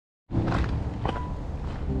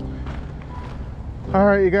All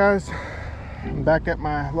right, you guys, I'm back at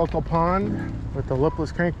my local pond with the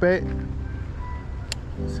lipless crankbait.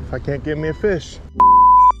 See if I can't get me a fish.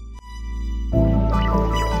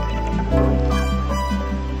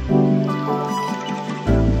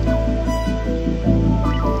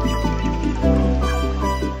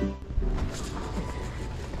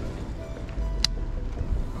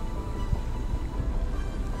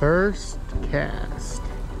 First cast.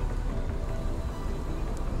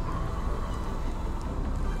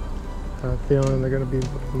 I have a feeling they're going to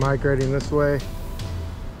be migrating this way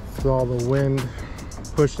with all the wind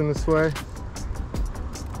pushing this way.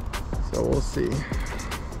 So we'll see.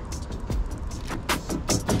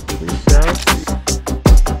 We shall see.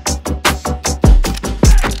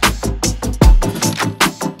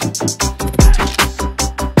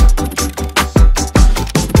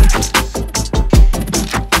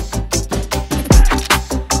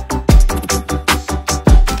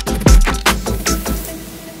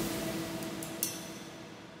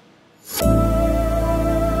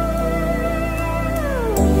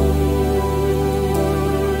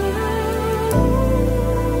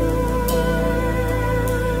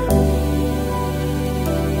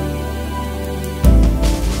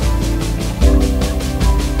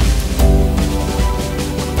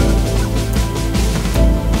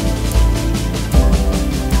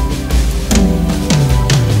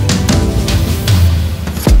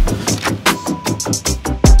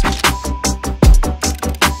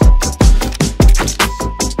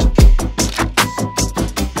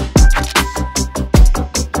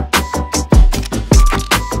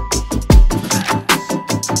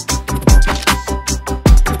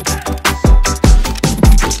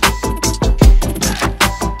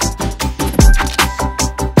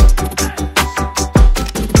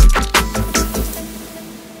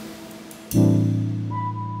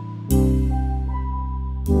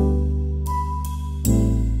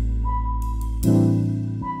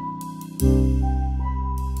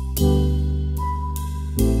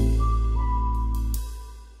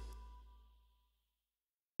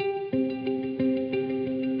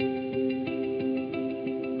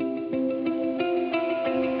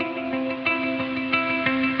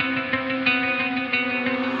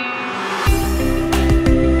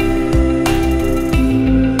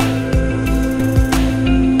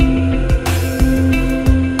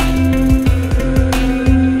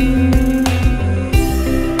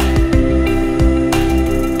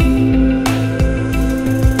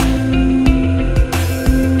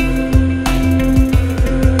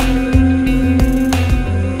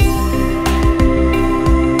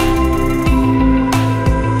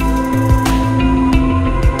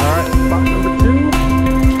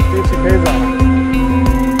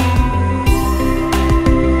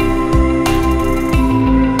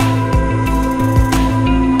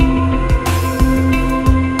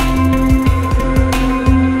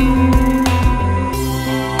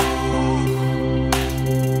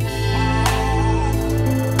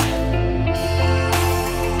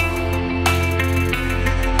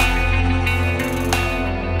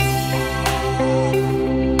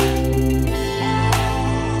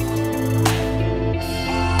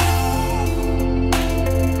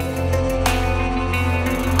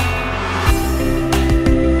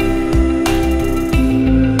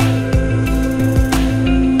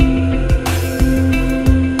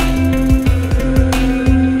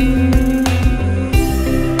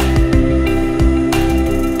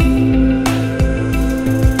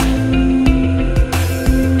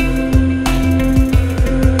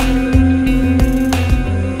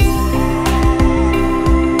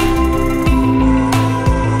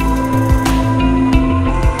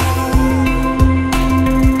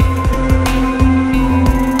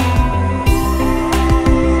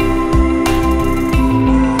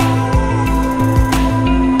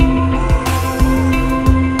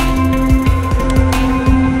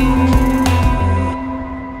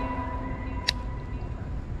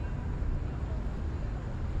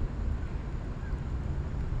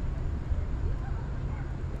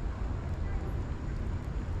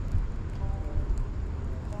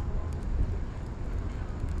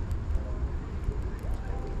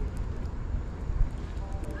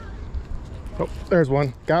 Oh, there's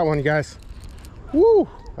one. Got one, you guys. Woo!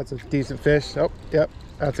 That's a decent fish. Oh, yep.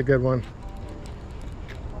 That's a good one.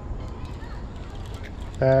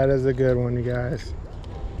 That is a good one, you guys.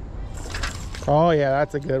 Oh, yeah,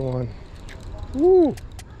 that's a good one. Woo!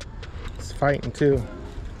 It's fighting, too.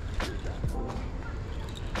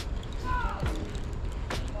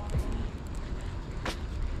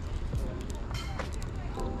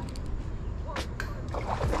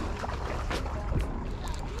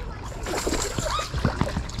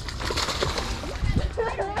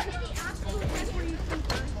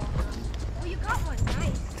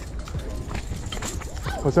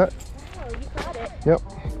 What's that? Oh, you caught it. Yep.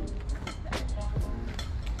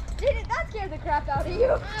 That scared the crap out of you.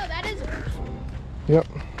 Oh, that is. Yep.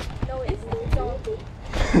 No, it's don't.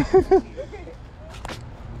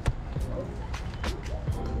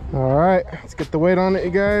 All right, let's get the weight on it,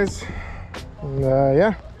 you guys. And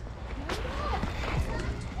yeah.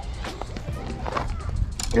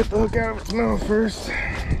 Get the hook out of its mouth first.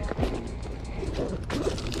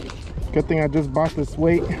 Good thing I just bought this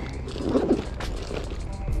weight.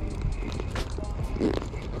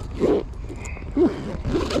 Whew.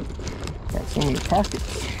 Got so many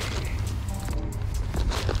pockets.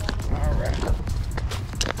 All right.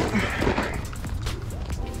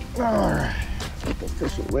 All right. Put the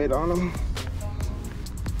official weight on them.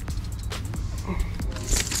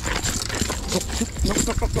 Nope.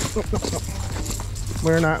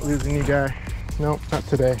 We're not losing you, guy. Nope, not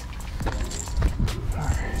today. All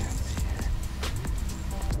right.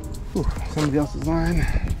 Ooh, somebody else's line.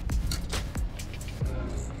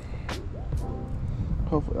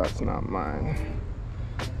 Hopefully that's not mine.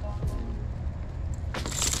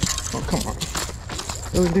 Oh, come on.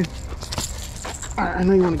 Really, dude? All right, I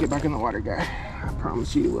know you want to get back in the water, guy. I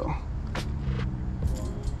promise you will.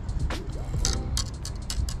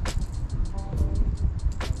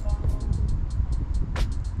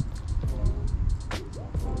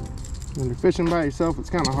 When you're fishing by yourself, it's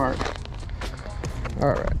kind of hard. All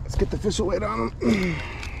right, let's get the official weight on them.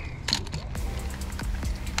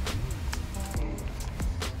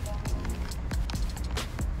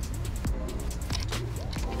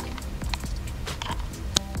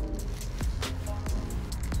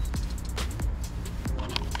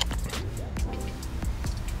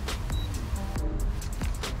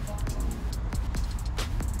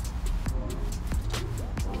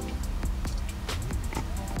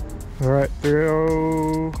 All right,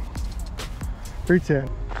 310.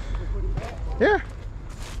 Yeah.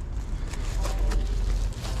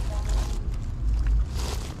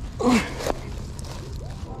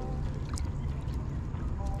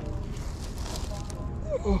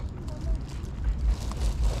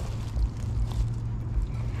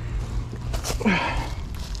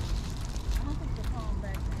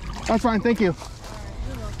 That's fine, thank you.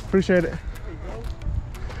 Appreciate it.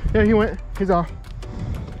 Yeah, he went. He's off.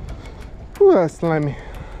 Ooh, that's slimy.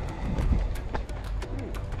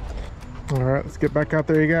 All right, let's get back out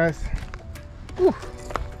there, you guys.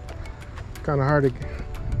 Kind of hard to.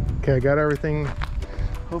 Okay, I got everything.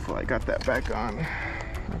 Hopefully, I got that back on.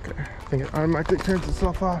 Okay, I think it automatically turns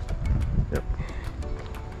itself off. Yep.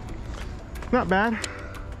 Not bad.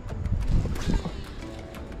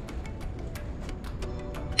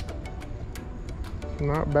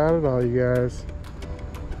 Not bad at all, you guys.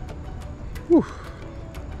 Whew.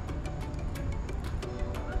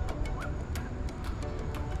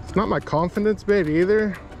 It's not my confidence bait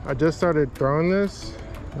either. I just started throwing this.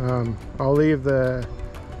 I'll leave the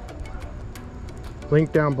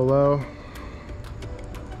link down below.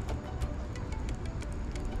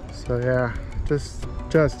 So yeah, just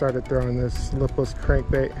started throwing this lipless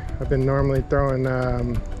crankbait. I've been normally throwing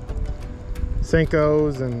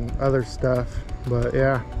Senkos and other stuff, but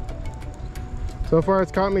yeah. So far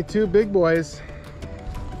it's caught me 2 big boys.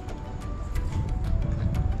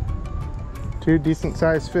 2 decent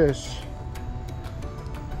sized fish.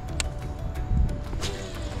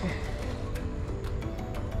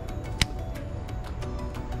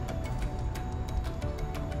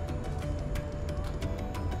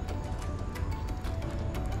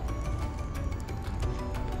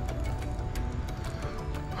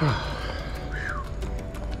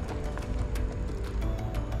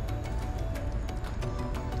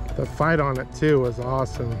 The fight on it too was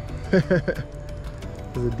awesome. It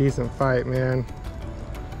was a decent fight, man.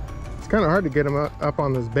 It's kind of hard to get him up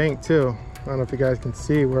on this bank too. I don't know if you guys can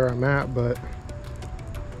see where I'm at, but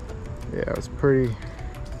yeah, it was pretty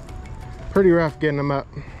rough getting him up.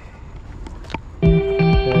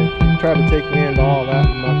 They tried to take me into all that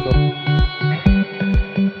muck.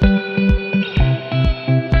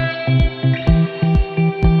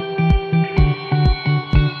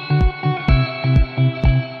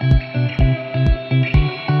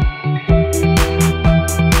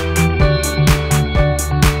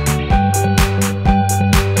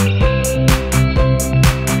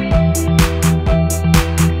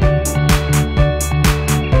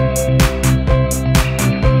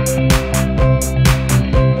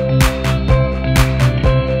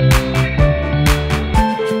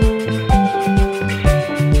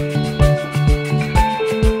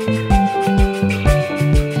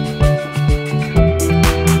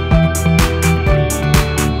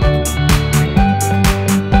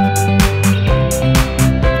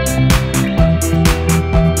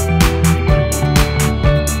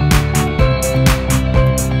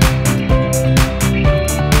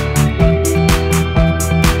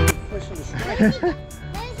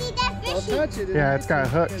 see that Don't fishy? touch it. Yeah, it's got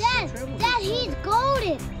hooks. Dad, he's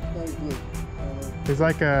golden. No, he's blue. He's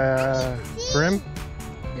like a brim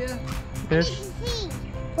Yeah. fish. See,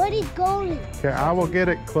 but he's golden. Okay, I will get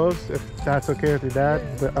it close if that's okay with your dad,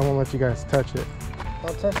 but I won't let you guys touch it.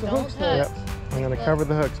 Don't touch the hooks though. Yep. I'm gonna cover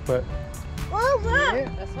the hooks, but Oh, look. Yeah.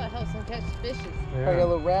 That's what helps them catch fishes. Got a yeah.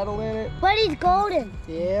 little rattle in it. But he's golden.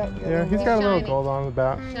 Yeah. Yeah, he's got a little shiny. gold on the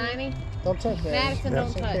back. Shiny. Don't touch that. Madison,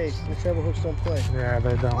 Just don't in case. touch. The treble hooks don't play. Yeah,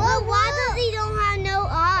 they don't. Well, why does he don't have no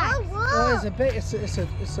eyes? Well, it's a bait. It's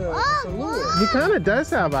a lure. He kind of does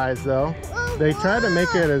have eyes though. They try to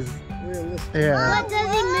make it as, Realistic. yeah. What,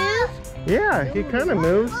 does he move? Yeah, he kind of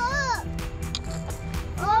moves. Oh,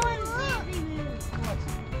 and see if he moves.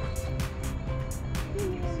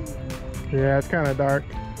 Yeah, it's kind of dark.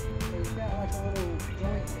 He's got like a little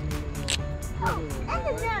joint in Oh, that's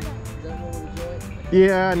another. Is that one with a joint?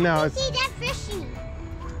 Yeah, no, it's, See that fishy?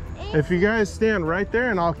 if you guys stand right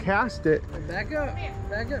there and I'll cast it. Hey, back up.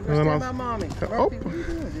 Back up. And then Stand I'll- by mommy. Oh. Murphy, what are you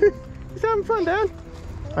doing, dude? He's having fun, Dad.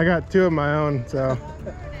 I got two of my own, so.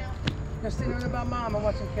 Go stand right by mama.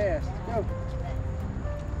 Watch him cast. Go.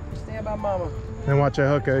 Stand by mama. And watch I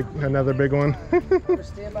hook another big one. Go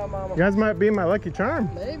stand by mama. You guys might be my lucky charm.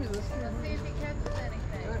 Maybe. Let's see. See if he catches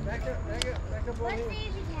anything. All right, back up. Back up. Back up on Let's here. see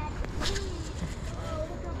if he catches. Oh,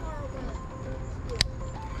 look how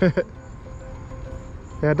far it went.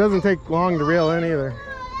 Yeah, it doesn't take long to reel in either. Now,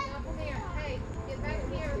 come here. Hey, get back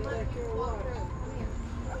here and let me walk through. Come here.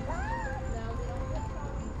 No, we don't touch them.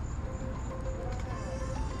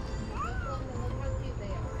 Just look and look how cute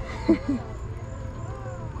they are.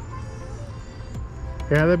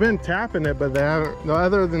 Yeah, they've been tapping it, but they haven't, no,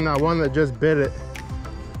 other than that one that just bit it.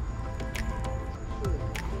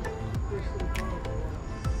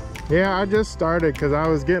 Yeah, I just started because I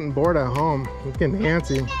was getting bored at home. I was getting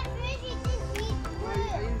antsy. That fishy just eats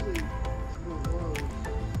wood.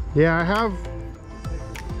 Yeah, I have,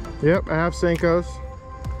 yep, I have Senkos.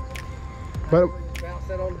 But, Bounce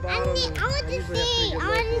that on the I bottom. want to usually have see. pretty good I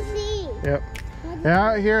luck want with to it. see. yep. Yeah,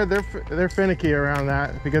 out here, they're finicky around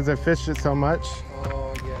that because they fished it so much.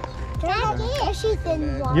 Oh, yes. That fishy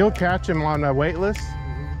thing. You'll catch them on a weightless.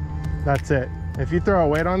 That's it. If you throw a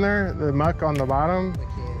weight on there, the muck on the bottom, I can't.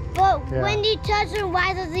 But Yeah. when you touch him,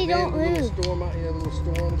 why does he don't Man, move? little storm out here, little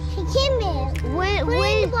storms. He can move. When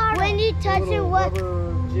you touch Little it, what?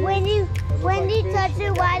 rubber jigs. When you like touch fish.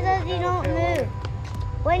 it, why does he don't move?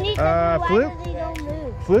 When you touch it, why fluke? does he don't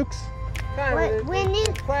move? flukes. Kind When- of. when you-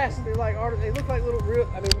 Plastic. They're like they look like little real.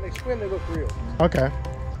 I mean, when they swim, they look real. Okay.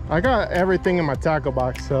 I got everything in my tackle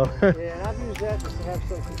box, so. Yeah, and I've used that just to have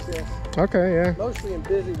some success. Okay, yeah. Mostly in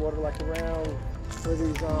busy water, like around where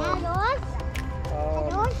these Put in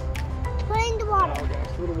the oh water.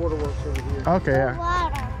 gosh, little waterworks over here. Okay, yeah.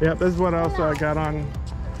 Water. Yep, this is what else I got on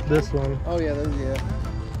this one. Oh yeah, those yeah.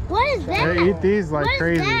 What is that? They eat these like What is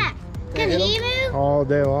crazy that? Can hit he move? all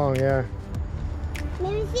day long, yeah.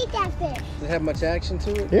 Let me see that fish. Does it have much action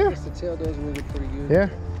to it? Yeah. I guess the tail does move it pretty good. Yeah,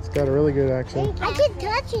 it's got a really good action. I can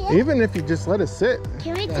touch it. Even if you just let it sit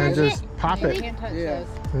Can we And touch and just it? pop You it can't touch Yeah. those.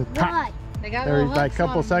 and pop. Why? They got Every, little like, hooks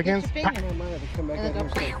couple on them. Get your seconds, finger. I might have to come back And out then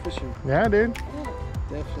here and start fishing. Yeah, dude.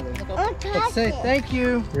 Definitely. I'll touch Let's say it. thank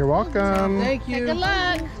you. You're welcome. Thank you. Good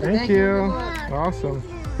luck. Thank you. you. Awesome.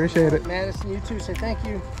 Appreciate it. Madison, you too. Say thank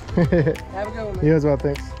you. You Have a good one, man. as well,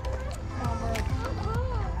 thanks.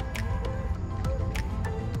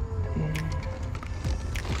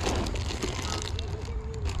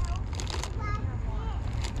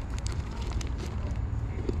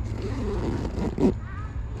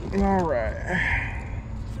 All right.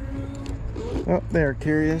 Oh, they're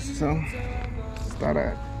curious, so just thought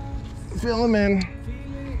I'd fill them in.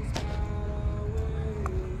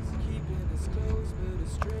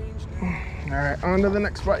 All right, on to the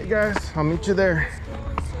next spot, you guys. I'll meet you there.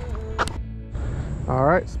 All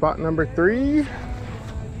right, spot number 3.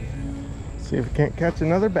 See if we can't catch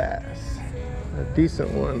another bass. A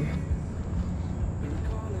decent one.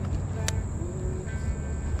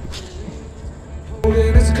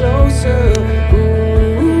 Holding us closer,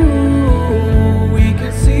 ooh, we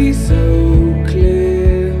can see so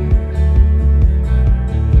clear.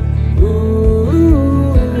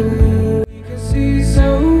 Ooh, we can see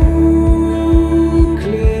so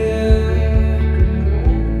clear.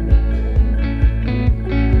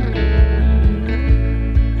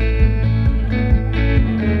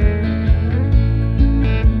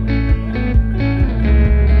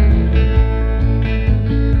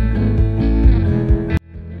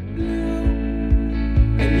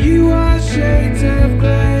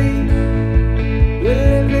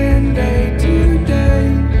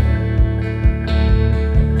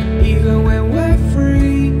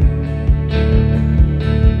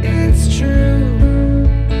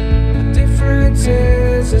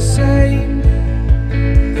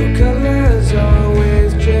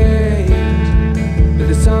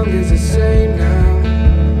 the song is the same now.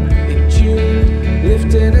 In June,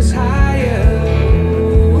 lifting us higher.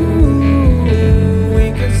 Ooh,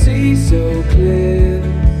 we can see so clear.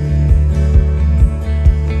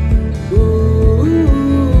 Ooh,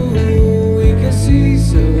 we can see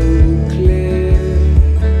so clear.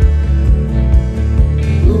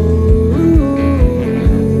 Ooh,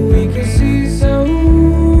 we can see so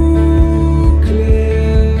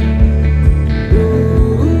clear.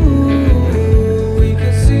 Ooh, we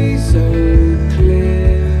can see so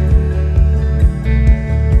clear.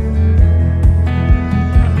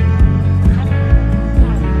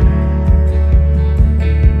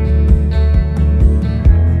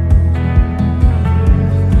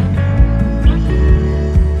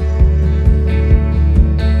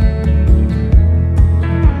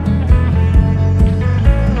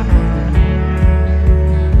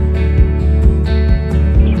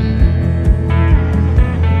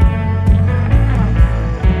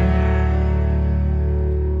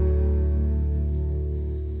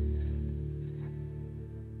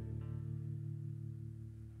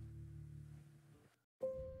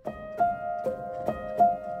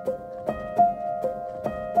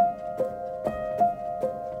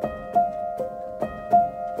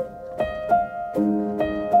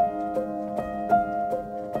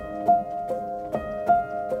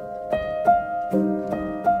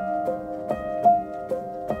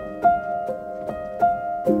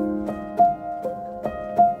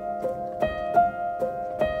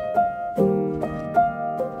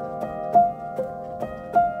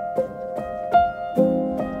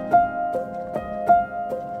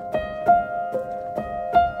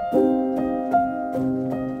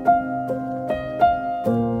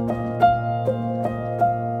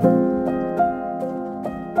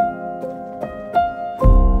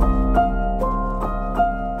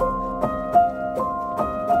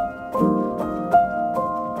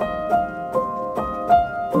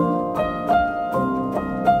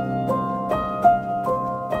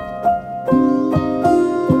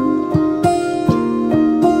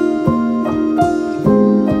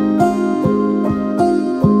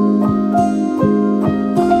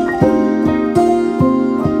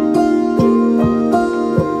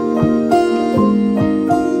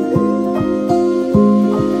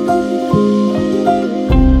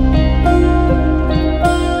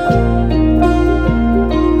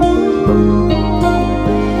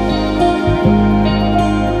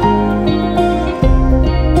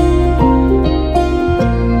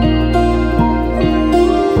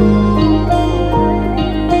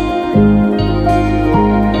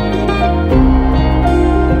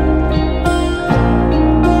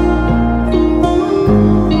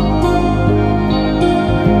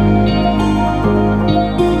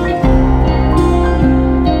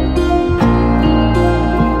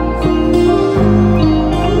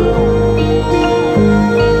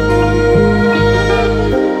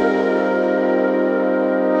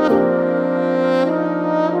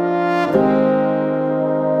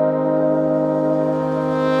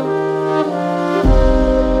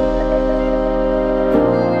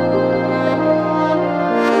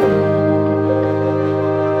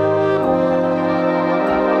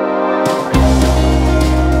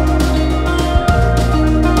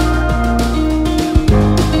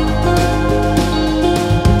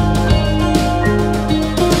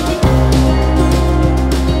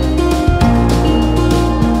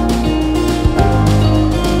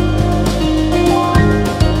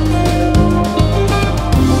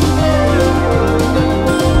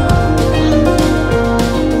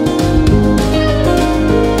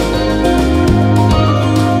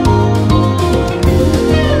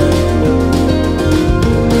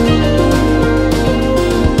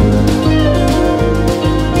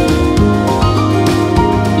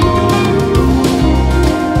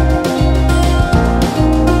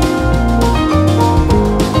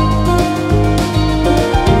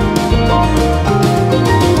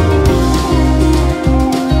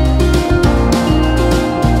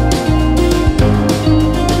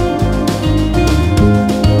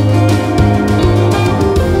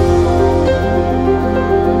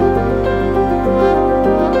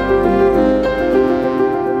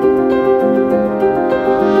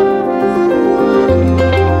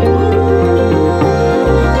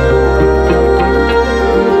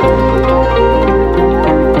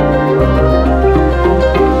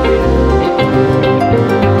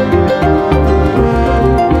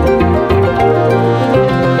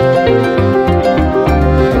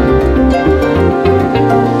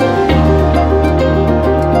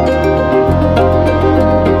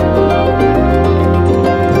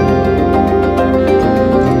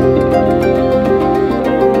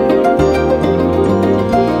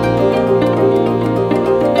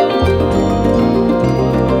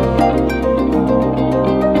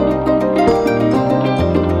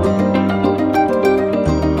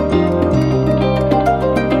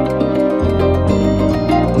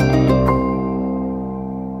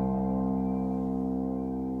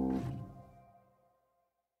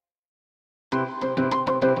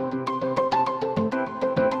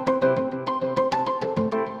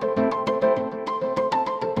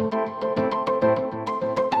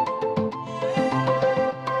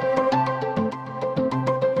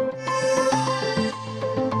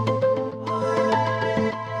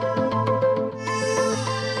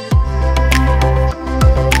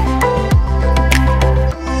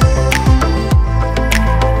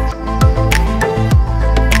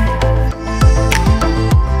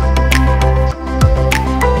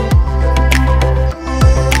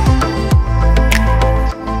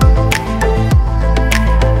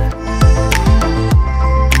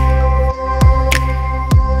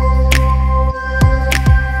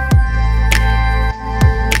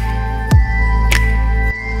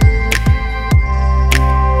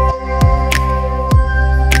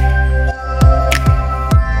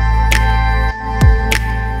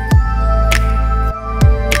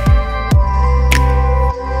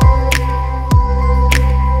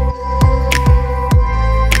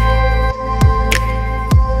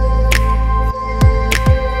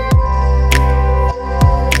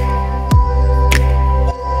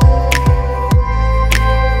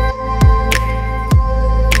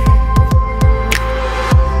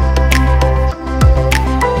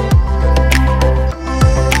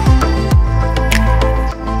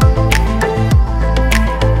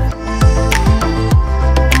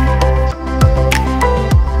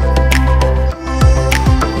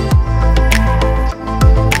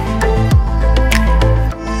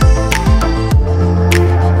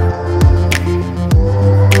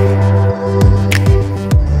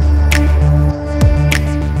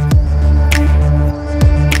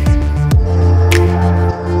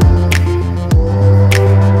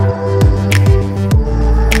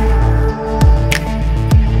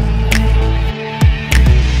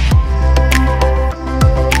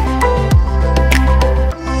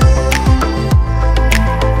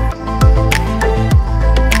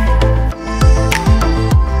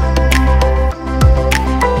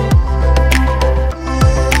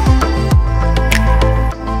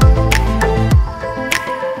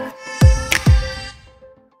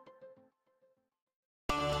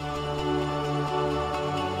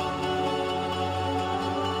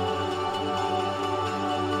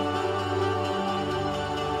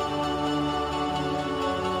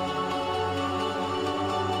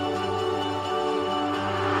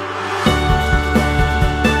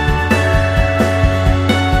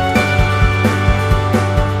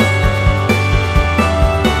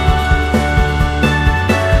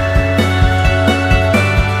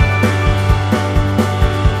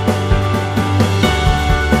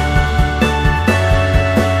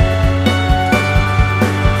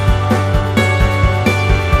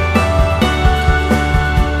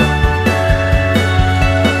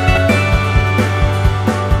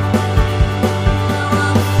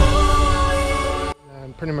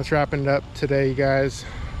 much wrapping it up today, you guys.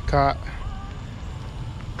 Caught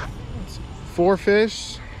 4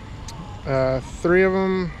 fish. 3 of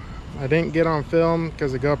them I didn't get on film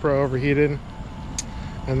because the GoPro overheated.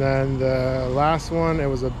 And then the last one, it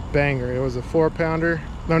was a banger. It was a 4-pounder.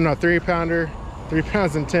 No, 3-pounder. 3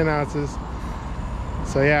 pounds and 10 ounces.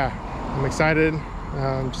 So yeah, I'm excited.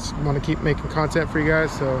 Just want to keep making content for you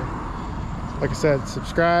guys. So like I said,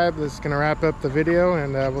 subscribe. This is going to wrap up the video,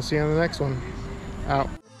 and we'll see you on the next one. Out.